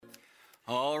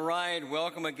All right,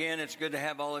 welcome again. It's good to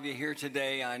have all of you here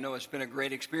today. I know it's been a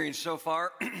great experience so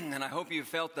far, and I hope you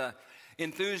felt the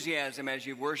enthusiasm as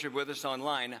you've worshiped with us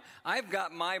online. I've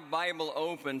got my Bible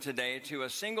open today to a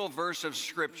single verse of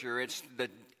Scripture. It's the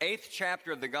 8th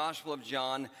chapter of the Gospel of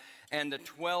John and the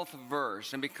 12th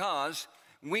verse. And because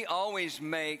we always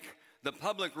make the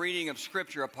public reading of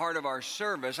Scripture a part of our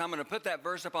service, I'm going to put that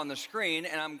verse up on the screen,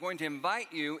 and I'm going to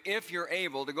invite you, if you're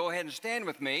able, to go ahead and stand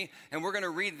with me, and we're going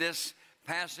to read this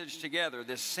passage together,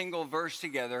 this single verse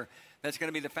together. That's going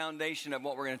to be the foundation of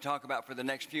what we're going to talk about for the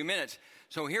next few minutes.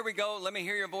 So here we go. Let me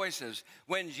hear your voices.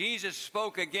 When Jesus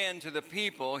spoke again to the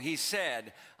people, he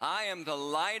said, "I am the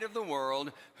light of the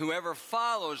world. Whoever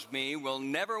follows me will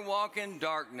never walk in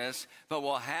darkness, but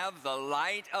will have the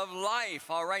light of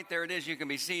life." All right, there it is. You can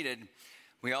be seated.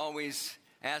 We always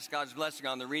ask God's blessing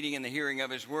on the reading and the hearing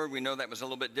of His Word. We know that was a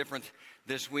little bit different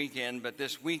this weekend, but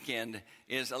this weekend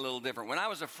is a little different. When I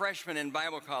was a freshman in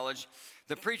Bible college,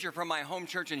 the preacher from my home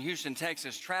church in Houston,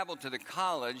 Texas, traveled to the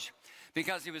college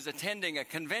because he was attending a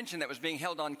convention that was being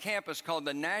held on campus called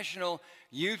the National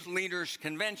Youth Leaders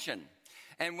Convention.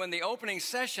 And when the opening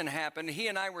session happened, he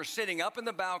and I were sitting up in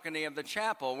the balcony of the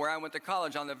chapel where I went to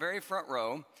college on the very front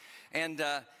row, and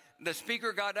the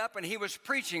speaker got up and he was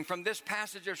preaching from this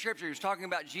passage of Scripture. He was talking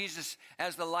about Jesus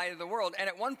as the light of the world. And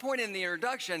at one point in the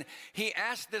introduction, he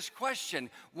asked this question: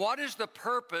 what is the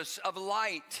purpose of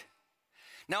light?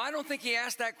 Now, I don't think he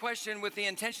asked that question with the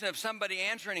intention of somebody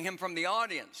answering him from the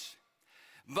audience.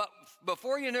 But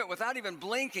before you knew it, without even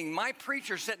blinking, my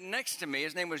preacher sitting next to me,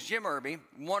 his name was Jim Irby,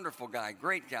 wonderful guy,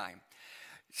 great guy,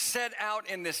 said out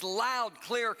in this loud,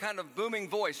 clear, kind of booming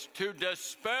voice, "To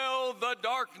dispel the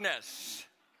darkness."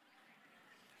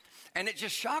 And it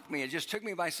just shocked me. It just took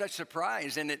me by such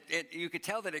surprise. And you could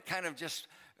tell that it kind of just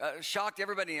shocked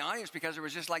everybody in the audience, because there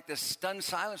was just like this stunned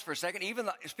silence for a second. Even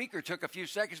the speaker took a few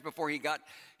seconds before he got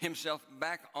himself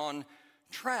back on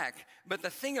track. But the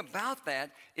thing about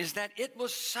that is that it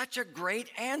was such a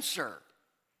great answer.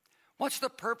 What's the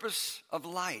purpose of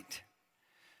light?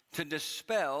 To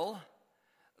dispel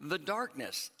the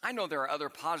darkness. I know there are other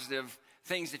positive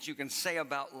things that you can say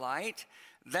about light.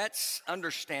 That's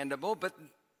understandable, but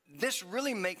this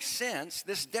really makes sense.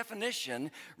 This definition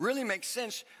really makes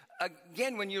sense,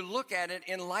 again, when you look at it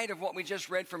in light of what we just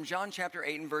read from John chapter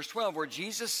 8 and verse 12, where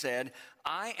Jesus said,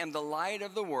 "I am the light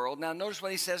of the world." Now notice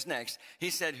what he says next. He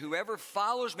said, "Whoever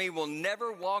follows me will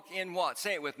never walk in" what?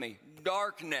 Say it with me.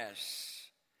 "Darkness,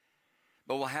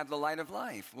 but will have the light of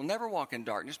life." We'll never walk in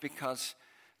darkness, because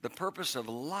the purpose of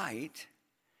light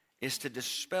is to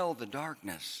dispel the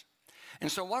darkness. And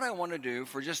so what I want to do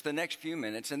for just the next few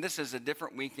minutes, and this is a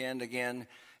different weekend again,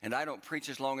 and I don't preach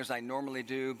as long as I normally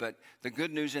do, but the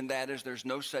good news in that is there's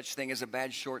no such thing as a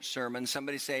bad short sermon.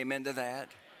 Somebody say amen to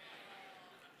that.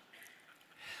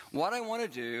 What I want to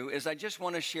do is I just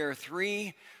want to share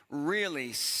three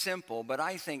really simple, but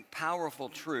I think powerful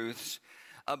truths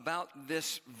about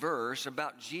this verse,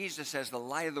 about Jesus as the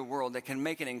light of the world, that can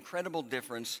make an incredible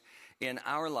difference in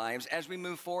our lives as we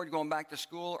move forward going back to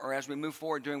school, or as we move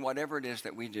forward doing whatever it is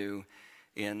that we do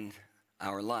in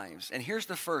our lives. And here's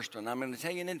the first one. I'm going to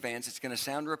tell you in advance, it's going to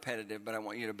sound repetitive, but I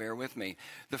want you to bear with me.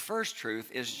 The first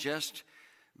truth is just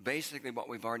basically what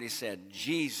we've already said.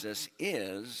 Jesus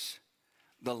is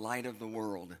the light of the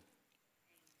world.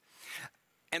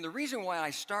 And the reason why I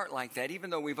start like that,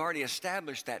 even though we've already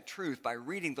established that truth by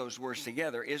reading those words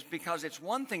together, is because it's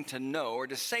one thing to know, or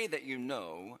to say that you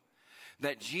know,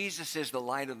 that Jesus is the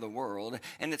light of the world,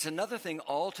 and it's another thing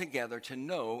altogether to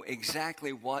know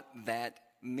exactly what that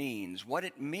means, what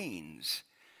it means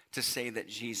to say that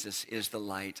Jesus is the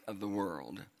light of the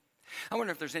world. I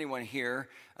wonder if there's anyone here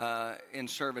in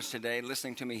service today,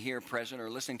 listening to me here present, or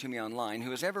listening to me online,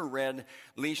 who has ever read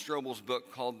Lee Strobel's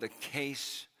book called The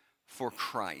Case for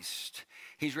Christ.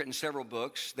 He's written several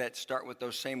books that start with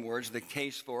those same words, the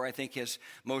case for. I think his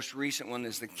most recent one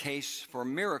is The Case for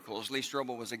Miracles. Lee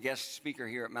Strobel was a guest speaker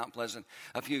here at Mount Pleasant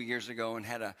a few years ago and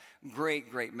had a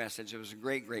great message. It was a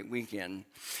great weekend.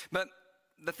 But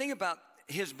the thing about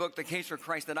his book, The Case for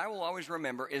Christ, that I will always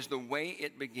remember is the way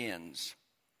it begins.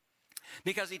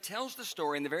 Because he tells the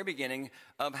story in the very beginning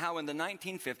of how in the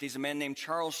 1950s, a man named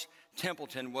Charles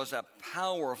Templeton was a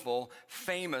powerful,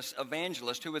 famous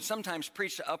evangelist who would sometimes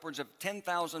preach to upwards of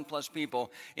 10,000 plus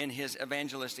people in his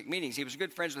evangelistic meetings. He was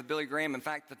good friends with Billy Graham. In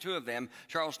fact, the two of them,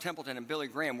 Charles Templeton and Billy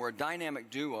Graham, were a dynamic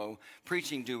duo,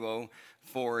 preaching duo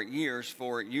for years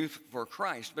for Youth for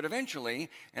Christ. But eventually,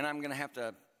 and I'm going to have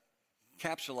to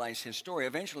capsulize his story,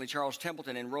 eventually Charles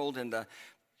Templeton enrolled in the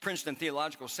Princeton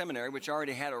Theological Seminary, which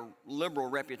already had a liberal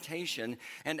reputation.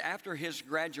 And after his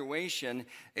graduation,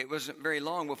 it wasn't very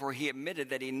long before he admitted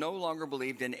that he no longer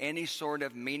believed in any sort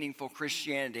of meaningful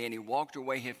Christianity, and he walked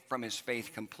away from his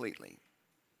faith completely.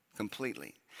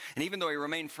 Completely. And even though he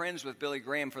remained friends with Billy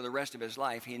Graham for the rest of his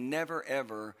life, he never,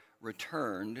 ever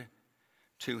returned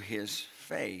to his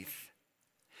faith.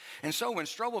 And so when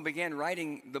Strobel began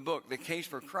writing the book, The Case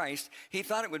for Christ, he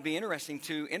thought it would be interesting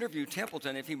to interview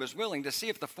Templeton, if he was willing, to see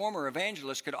if the former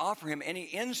evangelist could offer him any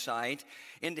insight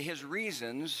into his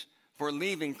reasons for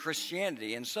leaving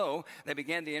Christianity. And so they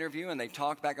began the interview, and they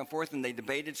talked back and forth, and they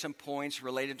debated some points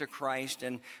related to Christ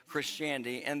and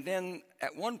Christianity. And then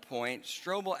at one point,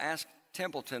 Strobel asked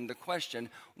Templeton the question,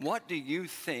 "What do you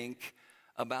think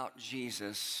about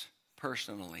Jesus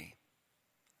personally?"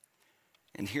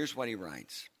 And here's what he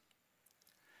writes.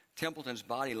 Templeton's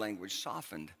body language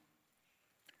softened.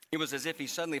 It was as if he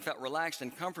suddenly felt relaxed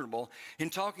and comfortable in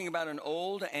talking about an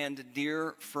old and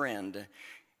dear friend.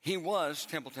 He was,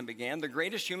 Templeton began, the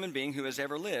greatest human being who has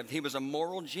ever lived. He was a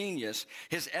moral genius.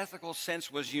 His ethical sense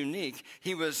was unique.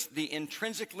 He was the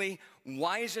intrinsically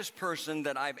wisest person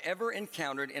that I've ever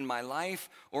encountered in my life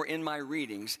or in my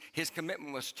readings. His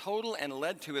commitment was total and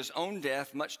led to his own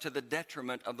death, much to the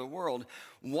detriment of the world.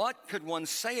 What could one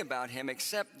say about him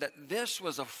except that this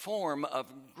was a form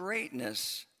of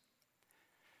greatness?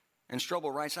 And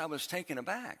Strobel writes, "I was taken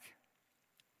aback.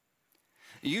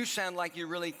 You sound like you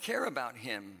really care about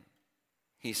him,"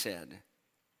 he said.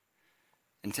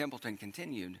 And Templeton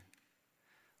continued,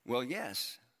 "Well,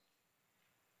 yes,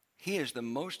 he is the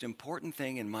most important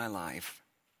thing in my life.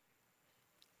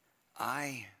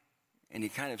 And he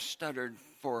kind of stuttered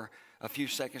for a few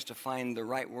seconds to find the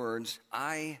right words.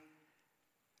 I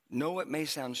know it may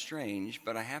sound strange,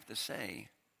 but I have to say,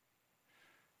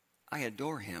 I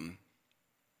adore him."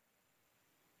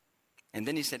 And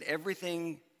then he said,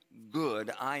 "Everything good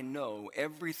I know,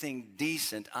 everything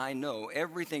decent I know,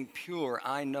 everything pure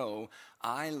I know,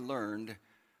 I learned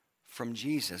from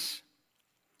Jesus.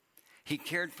 He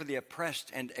cared for the oppressed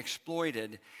and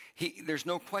exploited. There's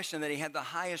no question that he had the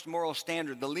highest moral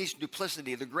standard, the least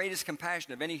duplicity, the greatest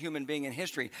compassion of any human being in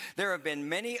history. There have been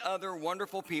many other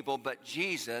wonderful people, but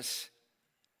Jesus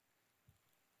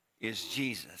is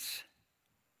Jesus.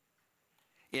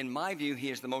 In my view, he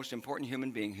is the most important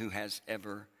human being who has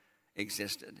ever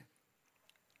existed."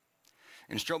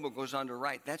 And Strobel goes on to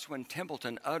write, that's when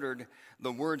Templeton uttered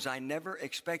the words I never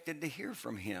expected to hear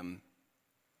from him.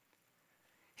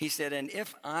 He said, "And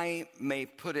if I may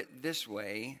put it this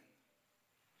way,"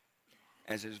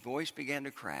 as his voice began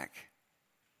to crack,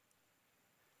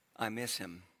 "I miss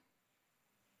him."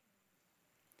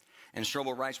 And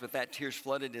Strobel writes, with that, tears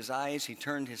flooded his eyes. He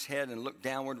turned his head and looked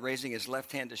downward, raising his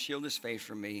left hand to shield his face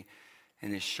from me,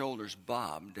 and his shoulders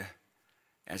bobbed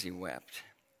as he wept.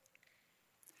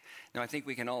 Now, I think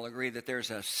we can all agree that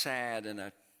there's a sad and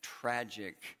a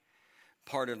tragic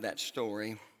part of that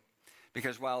story,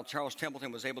 because while Charles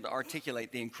Templeton was able to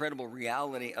articulate the incredible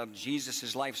reality of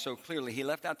Jesus' life so clearly, he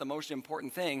left out the most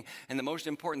important thing, and the most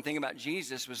important thing about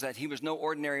Jesus was that he was no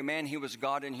ordinary man. He was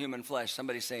God in human flesh.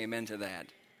 Somebody say amen to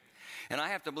that. And I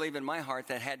have to believe in my heart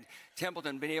that had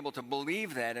Templeton been able to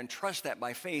believe that and trust that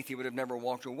by faith, he would have never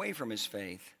walked away from his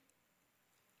faith.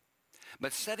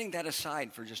 But setting that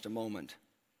aside for just a moment,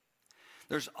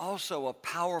 there's also a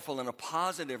powerful and a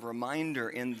positive reminder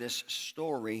in this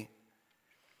story,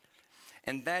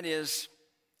 and that is,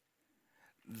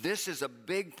 this is a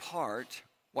big part,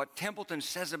 what Templeton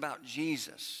says about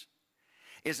Jesus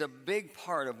is a big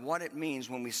part of what it means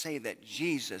when we say that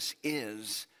Jesus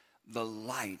is the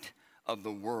light of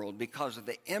the world, because of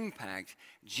the impact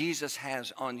Jesus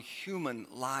has on human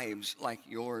lives like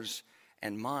yours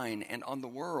and mine and on the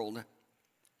world.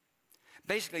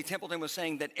 Basically, Templeton was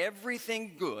saying that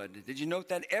everything good, did you note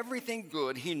that? Everything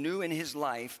good he knew in his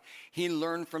life, he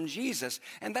learned from Jesus.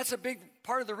 And that's a big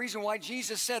part of the reason why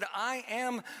Jesus said, I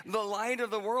am the light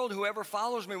of the world. Whoever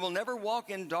follows me will never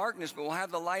walk in darkness, but will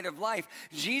have the light of life.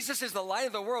 Jesus is the light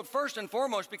of the world, first and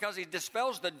foremost, because he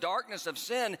dispels the darkness of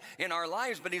sin in our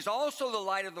lives. But he's also the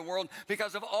light of the world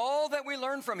because of all that we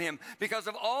learn from him, because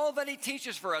of all that he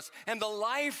teaches for us, and the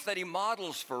life that he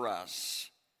models for us.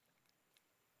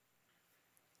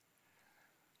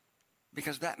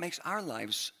 Because that makes our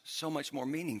lives so much more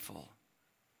meaningful.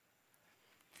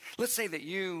 Let's say that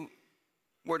you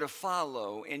were to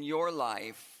follow in your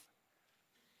life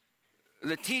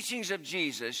the teachings of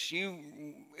Jesus.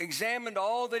 You examined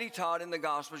all that he taught in the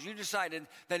Gospels. You decided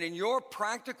that in your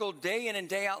practical day in and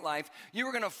day out life, you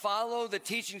were going to follow the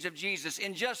teachings of Jesus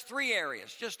in just 3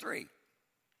 areas, just 3.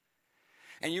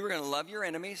 And you were going to love your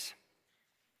enemies.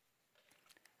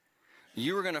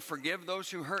 You are going to forgive those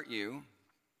who hurt you,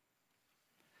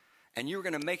 and you're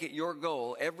going to make it your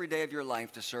goal every day of your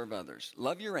life to serve others.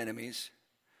 Love your enemies,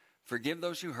 forgive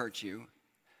those who hurt you,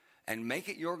 and make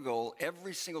it your goal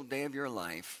every single day of your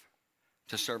life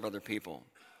to serve other people.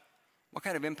 What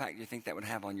kind of impact do you think that would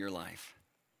have on your life?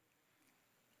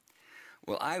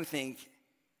 Well, I think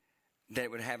that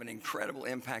it would have an incredible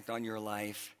impact on your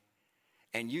life,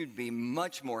 and you'd be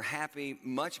much more happy,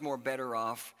 much more better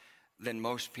off than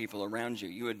most people around you.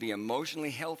 You would be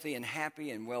emotionally healthy and happy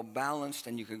and well-balanced,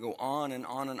 and you could go on and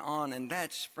on and on. And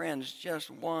that's, friends, just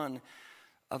one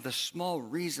of the small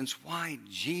reasons why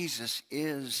Jesus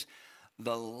is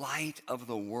the light of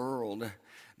the world,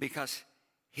 because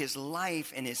his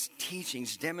life and his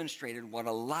teachings demonstrated what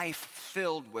a life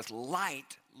filled with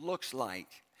light looks like.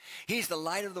 He's the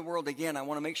light of the world. Again, I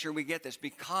want to make sure we get this,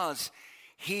 because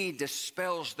he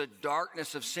dispels the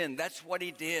darkness of sin. That's what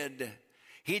he did.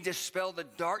 He dispelled the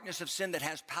darkness of sin that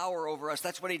has power over us.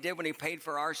 That's what he did when he paid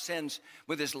for our sins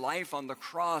with his life on the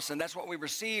cross. And that's what we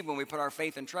receive when we put our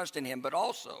faith and trust in him. But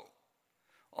also,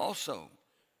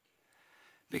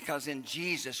 because in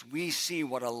Jesus we see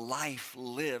what a life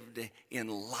lived in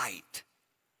light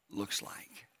looks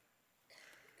like.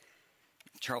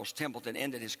 Charles Templeton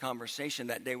ended his conversation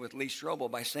that day with Lee Strobel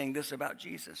by saying this about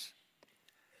Jesus: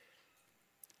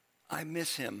 I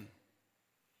miss him.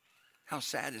 How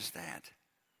sad is that?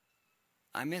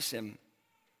 I miss him.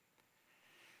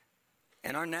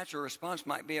 And our natural response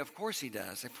might be, of course he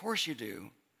does. Of course you do.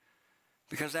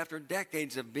 Because after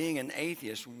decades of being an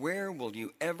atheist, where will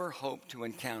you ever hope to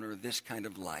encounter this kind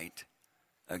of light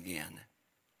again?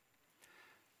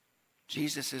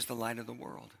 Jesus is the light of the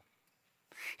world.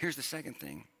 Here's the second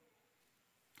thing.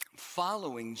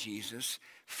 Following Jesus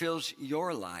fills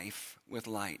your life with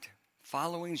light.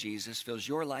 Following Jesus fills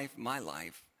your life, my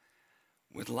life,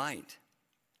 with light.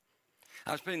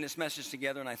 I was putting this message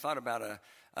together, and I thought about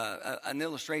an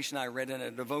illustration I read in a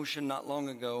devotion not long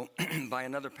ago by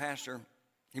another pastor.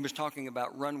 He was talking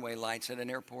about runway lights at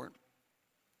an airport.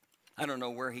 I don't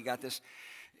know where he got this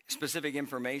specific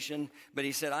information, but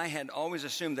he said, I had always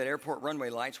assumed that airport runway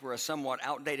lights were a somewhat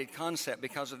outdated concept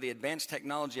because of the advanced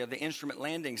technology of the instrument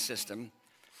landing system.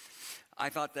 I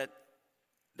thought that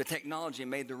the technology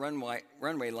made the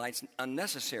runway lights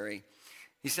unnecessary.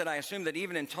 He said, I assumed that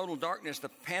even in total darkness, the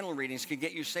panel readings could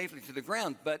get you safely to the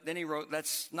ground. But then he wrote,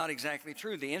 that's not exactly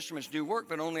true. The instruments do work,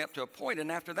 but only up to a point.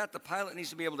 And after that, the pilot needs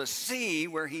to be able to see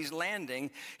where he's landing.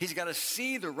 He's got to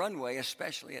see the runway,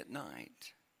 especially at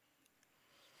night.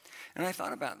 And I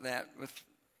thought about that with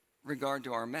regard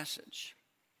to our message.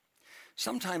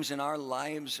 Sometimes in our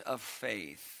lives of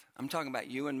faith, I'm talking about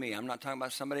you and me. I'm not talking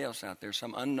about somebody else out there,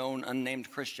 some unknown,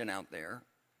 unnamed Christian out there.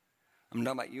 I'm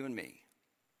talking about you and me.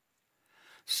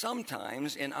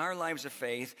 Sometimes in our lives of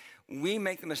faith, we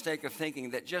make the mistake of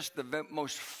thinking that just the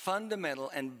most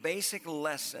fundamental and basic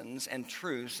lessons and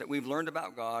truths that we've learned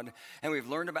about God and we've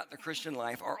learned about the Christian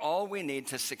life are all we need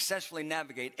to successfully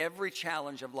navigate every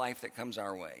challenge of life that comes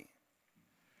our way.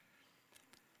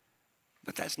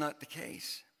 But that's not the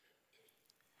case.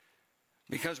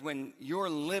 Because when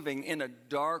you're living in a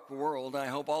dark world, and I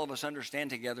hope all of us understand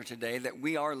together today that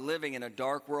we are living in a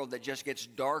dark world that just gets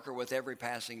darker with every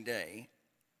passing day.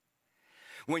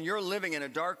 When you're living in a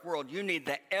dark world, you need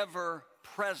the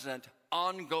ever-present,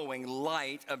 ongoing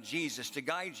light of Jesus to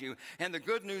guide you. And the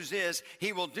good news is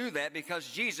he will do that because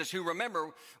Jesus, who,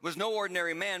 remember, was no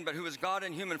ordinary man, but who is God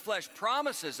in human flesh,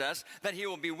 promises us that he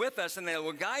will be with us and that he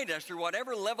will guide us through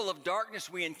whatever level of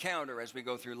darkness we encounter as we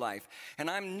go through life. And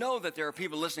I know that there are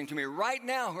people listening to me right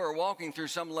now who are walking through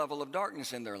some level of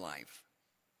darkness in their life.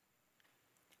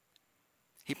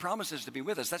 He promises to be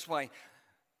with us. That's why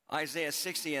Isaiah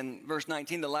 60 and verse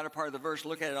 19, the latter part of the verse,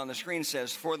 look at it on the screen,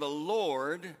 says, for the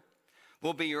Lord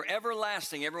will be your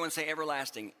everlasting, everyone say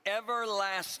everlasting,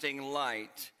 everlasting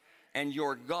light, and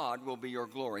your God will be your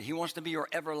glory. He wants to be your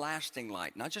everlasting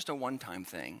light, not just a one-time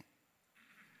thing.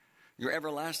 Your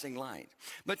everlasting light.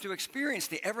 But to experience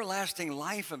the everlasting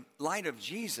light of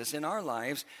Jesus in our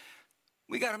lives,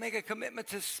 we got to make a commitment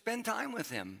to spend time with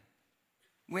him.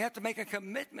 We have to make a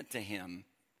commitment to him,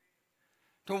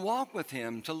 to walk with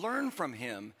him, to learn from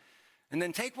him, and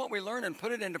then take what we learn and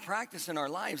put it into practice in our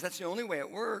lives. That's the only way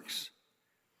it works.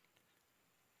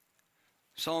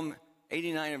 Psalm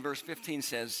 89 and verse 15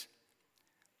 says,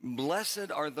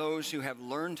 blessed are those who have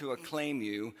learned to acclaim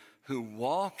you, who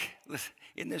walk,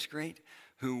 isn't this great?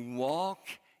 Who walk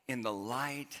in the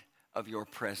light of your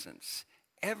presence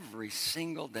every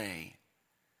single day,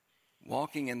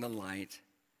 walking in the light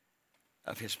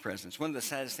of his presence. One of the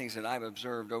saddest things that I've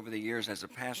observed over the years as a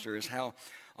pastor is how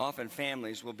often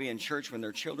families will be in church when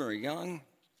their children are young.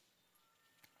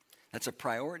 That's a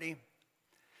priority.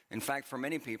 In fact, for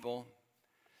many people,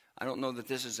 I don't know that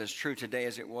this is as true today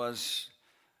as it was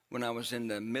when I was in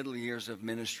the middle years of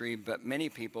ministry, but many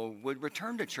people would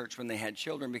return to church when they had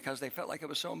children because they felt like it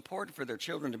was so important for their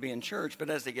children to be in church. But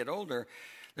as they get older,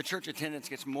 the church attendance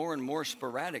gets more and more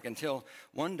sporadic until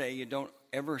one day you don't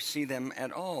ever see them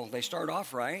at all. They start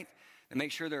off right and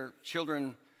make sure their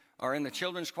children are in the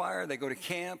children's choir, they go to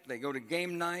camp, they go to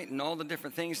game night, and all the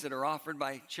different things that are offered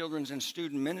by children's and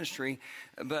student ministry,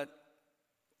 but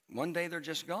one day they're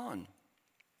just gone.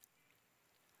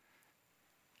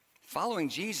 Following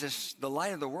Jesus, the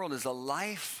light of the world, is a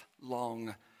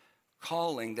lifelong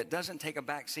calling that doesn't take a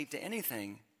back seat to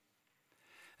anything.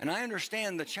 And I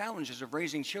understand the challenges of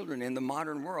raising children in the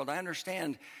modern world. I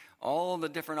understand all the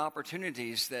different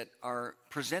opportunities that are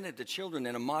presented to children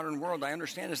in a modern world. I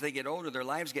understand as they get older, their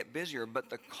lives get busier, but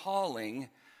the calling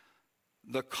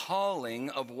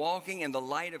of walking in the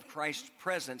light of Christ's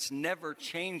presence never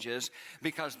changes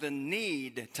because the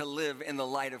need to live in the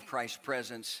light of Christ's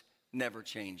presence never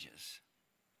changes.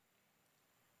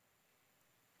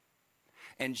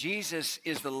 And Jesus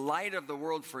is the light of the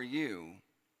world for you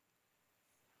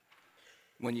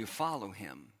when you follow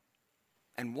him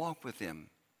and walk with him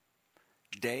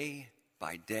day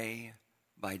by day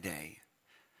by day.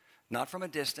 Not from a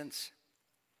distance,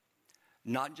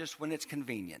 not just when it's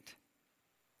convenient.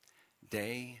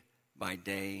 Day by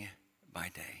day by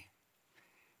day.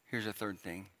 Here's a third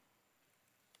thing.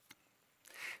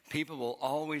 People will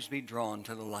always be drawn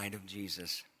to the light of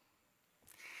Jesus.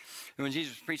 When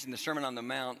Jesus was preaching the Sermon on the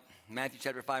Mount, Matthew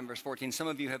chapter 5 and verse 14, some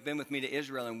of you have been with me to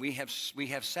Israel, and we have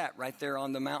sat right there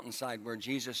on the mountainside where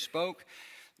Jesus spoke,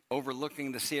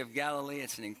 overlooking the Sea of Galilee.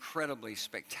 It's an incredibly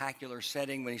spectacular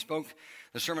setting. When he spoke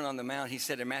the Sermon on the Mount, he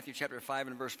said in Matthew chapter 5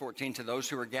 and verse 14 to those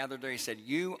who were gathered there, he said,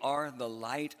 "You are the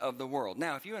light of the world."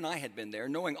 Now, if you and I had been there,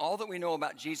 knowing all that we know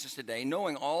about Jesus today,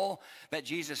 knowing all that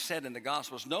Jesus said in the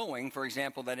Gospels, knowing, for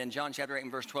example, that in John chapter 8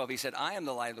 and verse 12, he said, "I am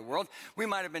the light of the world," we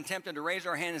might have been tempted to raise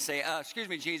our hand and say, "Excuse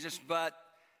me, Jesus, but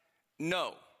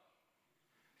no,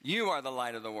 you are the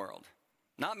light of the world.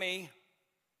 Not me,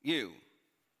 you."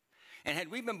 And had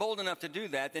we been bold enough to do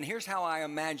that, then here's how I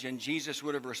imagine Jesus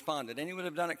would have responded. And he would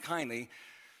have done it kindly,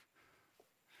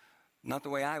 not the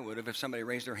way I would have if somebody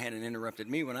raised their hand and interrupted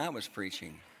me when I was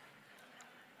preaching.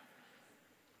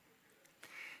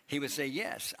 He would say,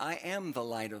 "Yes, I am the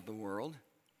light of the world.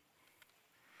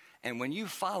 And when you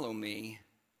follow me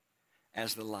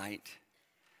as the light,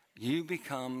 you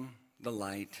become the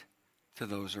light to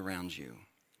those around you."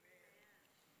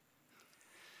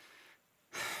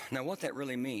 Now, what that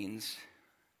really means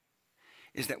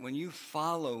is that when you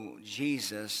follow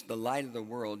Jesus, the light of the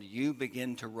world, you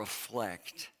begin to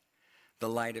reflect the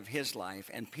light of his life,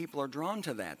 and people are drawn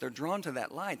to that. They're drawn to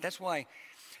that light. That's why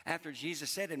after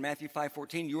Jesus said in Matthew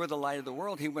 5:14, "You are the light of the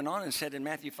world," he went on and said in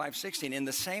Matthew 5:16, "In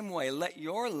the same way, let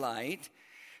your light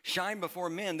shine before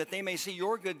men that they may see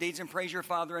your good deeds and praise your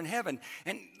Father in heaven."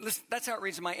 And listen, that's how it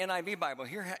reads in my NIV Bible.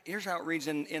 Here's how it reads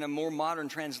in a more modern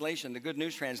translation, the Good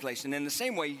News translation. "In the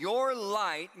same way, your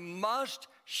light must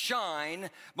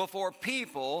shine before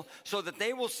people so that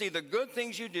they will see the good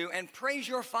things you do and praise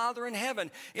your Father in heaven."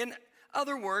 In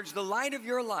other words, the light of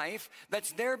your life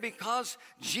that's there because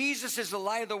Jesus is the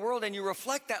light of the world and you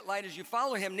reflect that light as you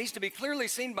follow him needs to be clearly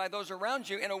seen by those around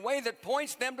you in a way that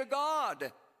points them to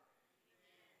God.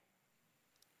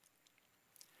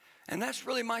 And that's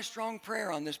really my strong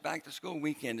prayer on this back-to-school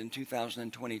weekend in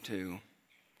 2022.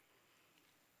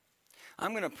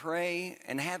 I'm going to pray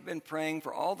and have been praying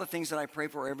for all the things that I pray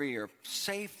for every year.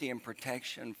 Safety and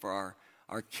protection for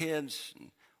our kids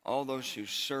and all those who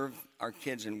serve our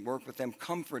kids and work with them.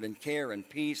 Comfort and care and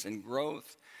peace and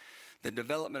growth. The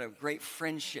development of great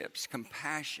friendships,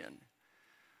 compassion,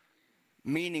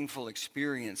 meaningful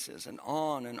experiences, and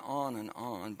on and on and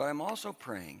on. But I'm also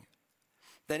praying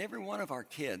that every one of our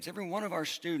kids, every one of our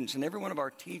students, and every one of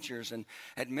our teachers and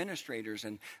administrators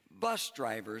and bus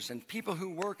drivers and people who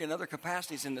work in other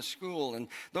capacities in the school and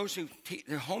those who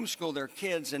homeschool their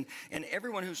kids and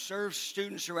everyone who serves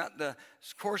students throughout the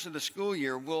course of the school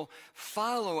year will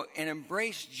follow and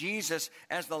embrace Jesus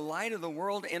as the light of the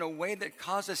world in a way that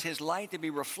causes his light to be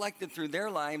reflected through their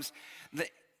lives.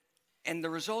 And the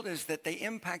result is that they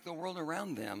impact the world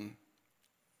around them,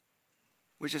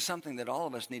 which is something that all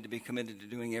of us need to be committed to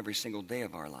doing every single day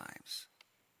of our lives.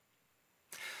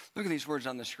 Look at these words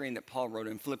on the screen that Paul wrote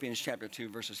in Philippians chapter 2,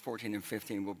 verses 14 and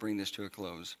 15. We'll bring this to a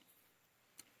close.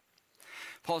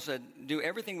 Paul said, "Do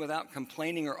everything without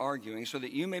complaining or arguing, so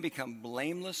that you may become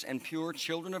blameless and pure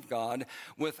children of God,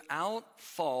 without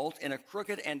fault in a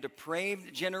crooked and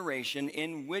depraved generation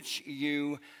in which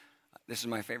you," this is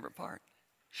my favorite part,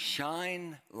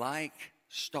 shine like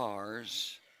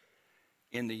stars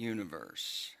in the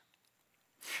universe.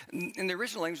 In the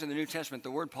original language of the New Testament,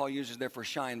 the word Paul uses there for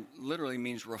shine literally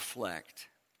means reflect.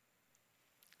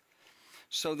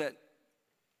 So that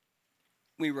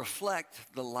we reflect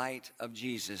the light of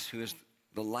Jesus, who is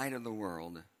the light of the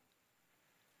world,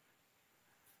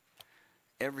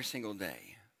 every single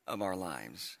day of our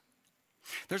lives.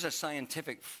 There's a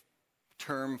scientific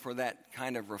term for that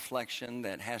kind of reflection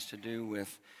that has to do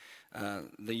with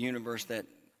the universe that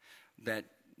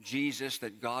Jesus,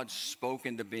 that God spoke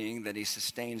into being, that he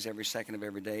sustains every second of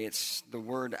every day. It's the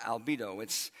word albedo.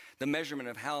 It's the measurement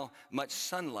of how much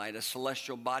sunlight a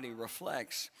celestial body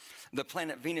reflects. The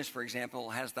planet Venus, for example,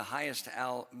 has the highest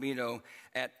albedo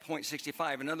at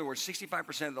 0.65. In other words,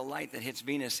 65% of the light that hits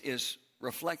Venus is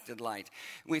reflected light.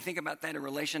 We think about that in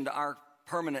relation to our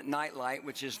permanent night light,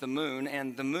 which is the moon,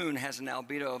 and the moon has an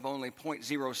albedo of only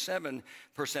 0.07%.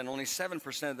 Only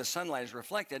 7% of the sunlight is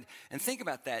reflected. And think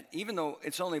about that. Even though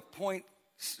it's only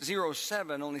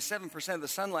 0.07, only 7% of the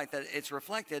sunlight that it's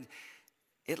reflected,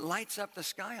 it lights up the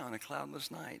sky on a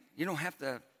cloudless night. You don't have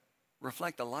to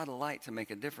reflect a lot of light to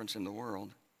make a difference in the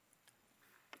world.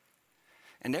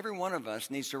 And every one of us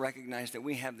needs to recognize that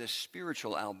we have this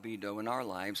spiritual albedo in our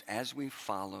lives as we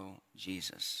follow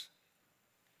Jesus.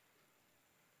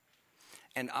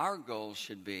 And our goal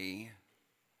should be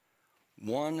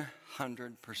 100%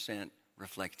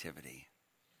 reflectivity.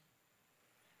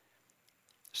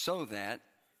 So that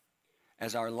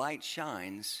as our light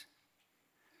shines,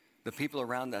 the people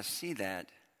around us see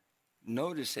that,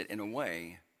 notice it in a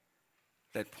way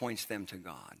that points them to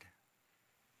God.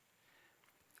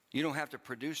 You don't have to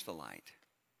produce the light.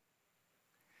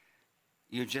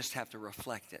 You just have to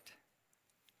reflect it.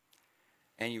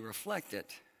 And you reflect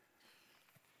it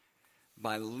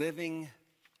by living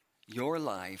your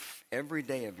life, every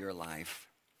day of your life,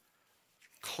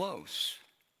 close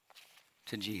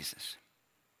to Jesus.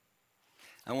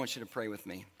 I want you to pray with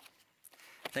me.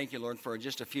 Thank you, Lord, for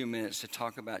just a few minutes to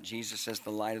talk about Jesus as the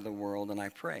light of the world. And I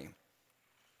pray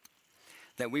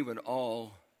that we would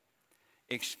all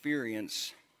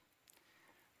experience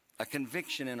a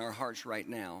conviction in our hearts right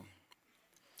now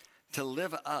to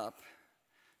live up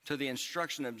to the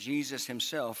instruction of Jesus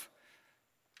himself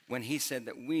when he said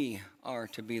that we are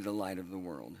to be the light of the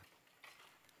world.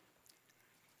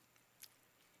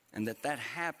 And that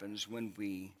happens when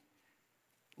we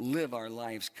live our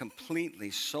lives completely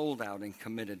sold out and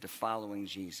committed to following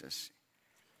Jesus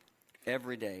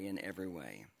every day in every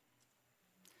way.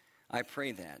 I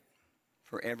pray that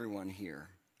for everyone here.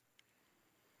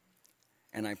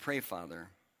 And I pray, Father,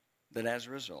 that as a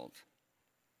result,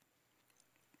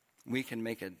 we can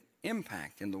make an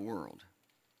impact in the world,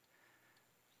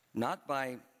 not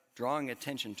by drawing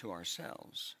attention to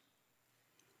ourselves,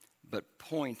 but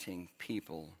pointing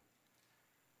people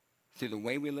through the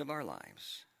way we live our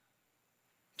lives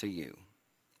to you.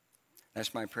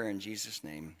 That's my prayer in Jesus'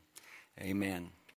 name. Amen.